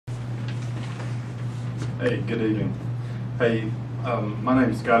Hey, good evening. Hey, my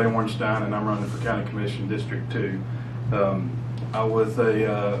name is Scotty Orenstein, and I'm running for County Commission District 2. I'm a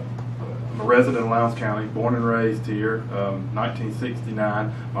resident of Lowndes County, born and raised here,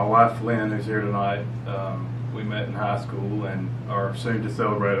 1969. My wife Lynn, who's here tonight, we met in high school and are soon to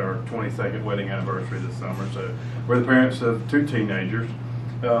celebrate our 22nd wedding anniversary this summer. So we're the parents of two teenagers.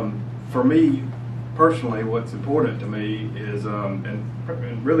 For me, personally, what's important to me is,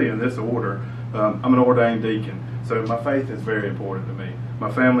 and really in this order, I'm an ordained deacon, so my faith is very important to me.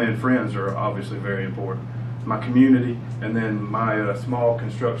 My family and friends are obviously very important. My community, and then my small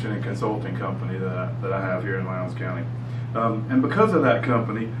construction and consulting company that I have here in Lowndes County. And because of that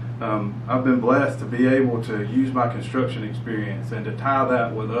company, I've been blessed to be able to use my construction experience and to tie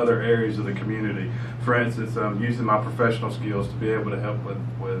that with other areas of the community. For instance, using my professional skills to be able to help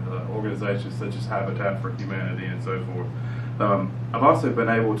with organizations such as Habitat for Humanity and so forth. I've also been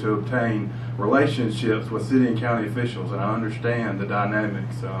able to obtain relationships with city and county officials, and I understand the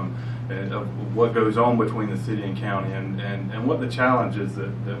dynamics of what goes on between the city and county, and what the challenges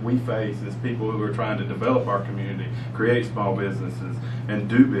that we face as people who are trying to develop our community, create small businesses, and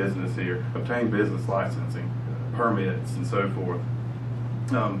do business here, obtain business licensing, permits, and so forth.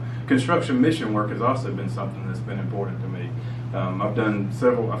 Construction mission work has also been something that's been important to me. I've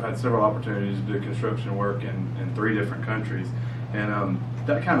had several opportunities to do construction work in 3 different countries, and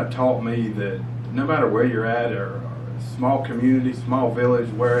that kind of taught me that no matter where you're at, or small community, small village,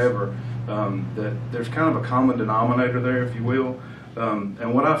 wherever, that there's kind of a common denominator there, if you will.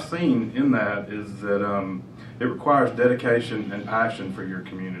 And what I've seen in that is that it requires dedication and passion for your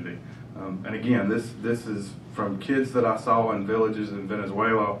community. And again, this is from kids that I saw in villages in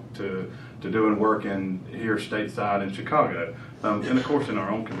Venezuela to doing work here stateside in Chicago, and of course in our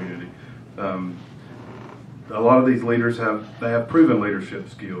own community. A lot of these leaders have proven leadership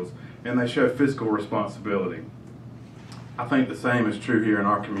skills, and they show fiscal responsibility. I think the same is true here in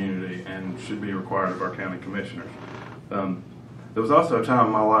our community and should be required of our county commissioners. There was also a time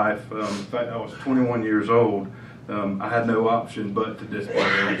in my life, in fact I was 21 years old, I had no option but to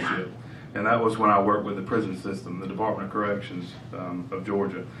display leadership. And that was when I worked with the prison system, the Department of Corrections of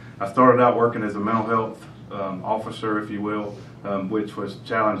Georgia. I started out working as a mental health officer, if you will, which was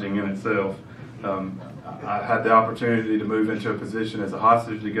challenging in itself. I had the opportunity to move into a position as a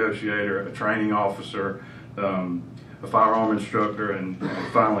hostage negotiator, a training officer, a firearm instructor, and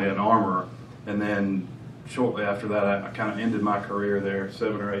finally an armorer. And then shortly after that, I kind of ended my career there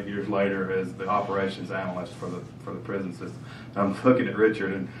 7 or 8 years later as the operations analyst for the prison system. And I'm looking at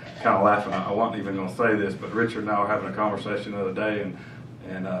Richard and kind of laughing. I wasn't even going to say this, but Richard and I were having a conversation the other day,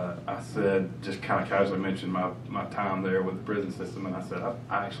 and I said, just kind of casually mentioned my time there with the prison system, and I said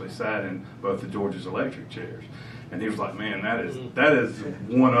I actually sat in both of Georgia's electric chairs. And he was like, man, that is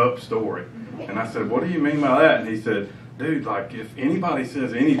one-up story. And I said, what do you mean by that? And he said, dude, like if anybody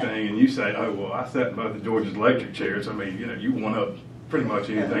says anything and you say, oh, well, I sat in both of Georgia's electric chairs, I mean, you one-up pretty much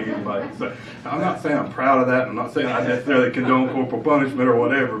anything anybody can say. I'm not saying I'm proud of that. I'm not saying I necessarily condone corporal punishment or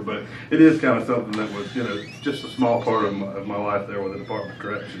whatever, but it is kind of something that was, just a small part of my life there with the Department of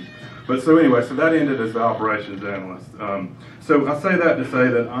Corrections. But so anyway, so that ended as the operations analyst. So I say that to say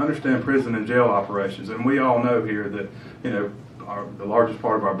that I understand prison and jail operations, and we all know here that, the largest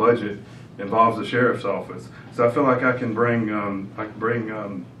part of our budget involves the sheriff's office. So I feel like I can bring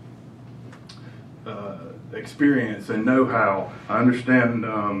experience and know-how. I understand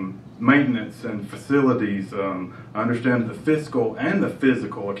maintenance and facilities. I understand the fiscal and the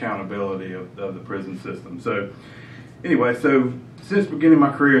physical accountability of the prison system. So anyway, so since beginning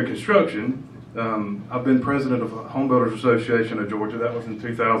my career in construction, I've been president of Home Builders Association of Georgia. That was in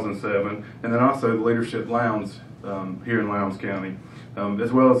 2007, and then also the Leadership Lowndes here in Lowndes County,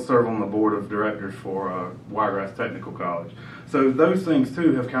 as well as serve on the board of directors for Wiregrass Technical College. So those things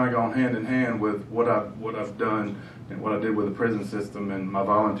too have kind of gone hand in hand with what I've done and what I did with the prison system and my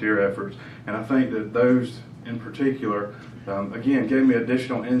volunteer efforts. And I think that those in particular, again, gave me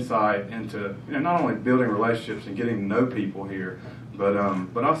additional insight into not only building relationships and getting to know people here, but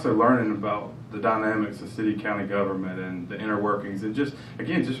also learning about the dynamics of city county government and the inner workings, and just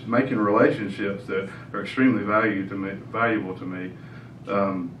making relationships that are extremely valuable to me.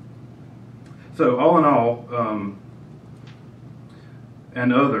 So all in all,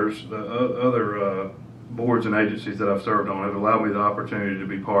 and others, the other boards and agencies that I've served on have allowed me the opportunity to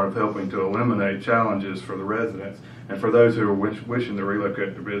be part of helping to eliminate challenges for the residents and for those who are wishing to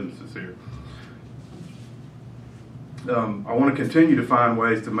relocate their businesses here. I want to continue to find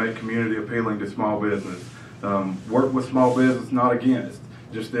ways to make community appealing to small business. Work with small business, not against.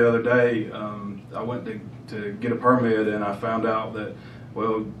 Just the other day, I went to get a permit, and I found out that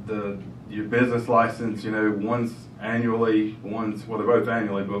Well, your business license, one's annually, they're both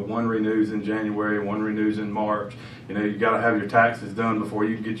annually, but one renews in January, one renews in March. You got to have your taxes done before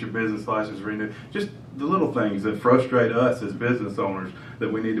you can get your business license renewed. Just the little things that frustrate us as business owners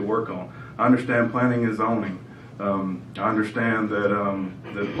that we need to work on. I understand planning and zoning. I understand that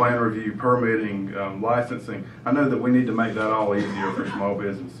the plan review, permitting, licensing, I know that we need to make that all easier for small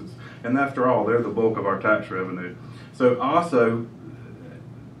businesses. And after all, they're the bulk of our tax revenue. So I also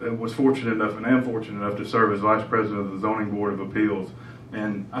was fortunate enough and am fortunate enough to serve as Vice President of the Zoning Board of Appeals.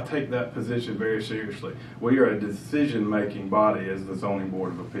 And I take that position very seriously. We are a decision-making body as the Zoning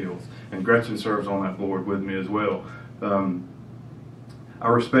Board of Appeals. And Gretchen serves on that board with me as well. I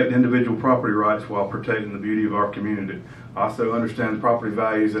respect individual property rights while protecting the beauty of our community. I also understand property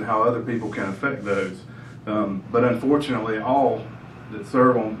values and how other people can affect those. But unfortunately, all that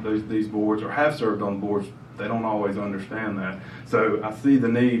serve on these boards or have served on boards, they don't always understand that. So I see the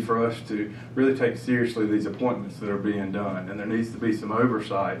need for us to really take seriously these appointments that are being done, and there needs to be some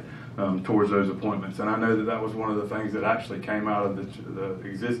oversight towards those appointments. And I know that that was one of the things that actually came out of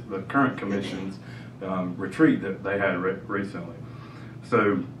the current commission's retreat that they had recently.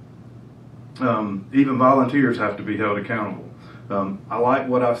 So even volunteers have to be held accountable. I like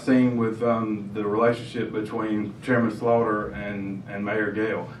what I've seen with the relationship between Chairman Slaughter and Mayor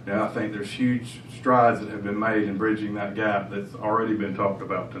Gale. I think there's huge strides that have been made in bridging that gap that's already been talked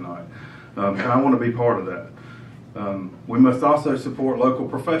about tonight. And I want to be part of that. We must also support local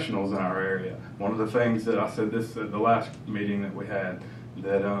professionals in our area. One of the things that I said this at the last meeting that we had,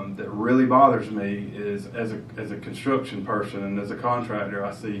 that really bothers me is as a construction person and as a contractor,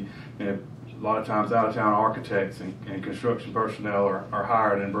 I see a lot of times out-of-town architects and construction personnel are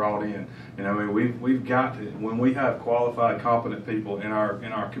hired and brought in. We've got to, when we have qualified, competent people in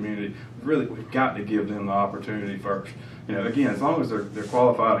our community, we've got to give them the opportunity first. Again, as long as they're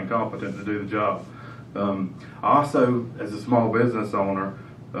qualified and competent to do the job. I also, as a small business owner,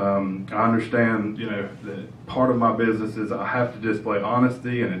 I understand, that part of my business is I have to display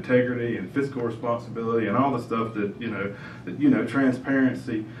honesty and integrity and fiscal responsibility and all the stuff that,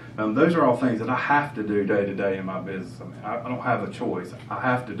 transparency. Those are all things that I have to do day to day in my business. I don't have a choice. I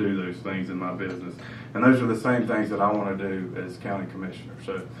have to do those things in my business. And those are the same things that I want to do as county commissioner.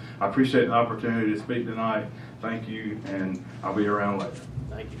 So I appreciate the opportunity to speak tonight. Thank you, and I'll be around later.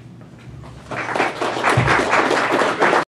 Thank you.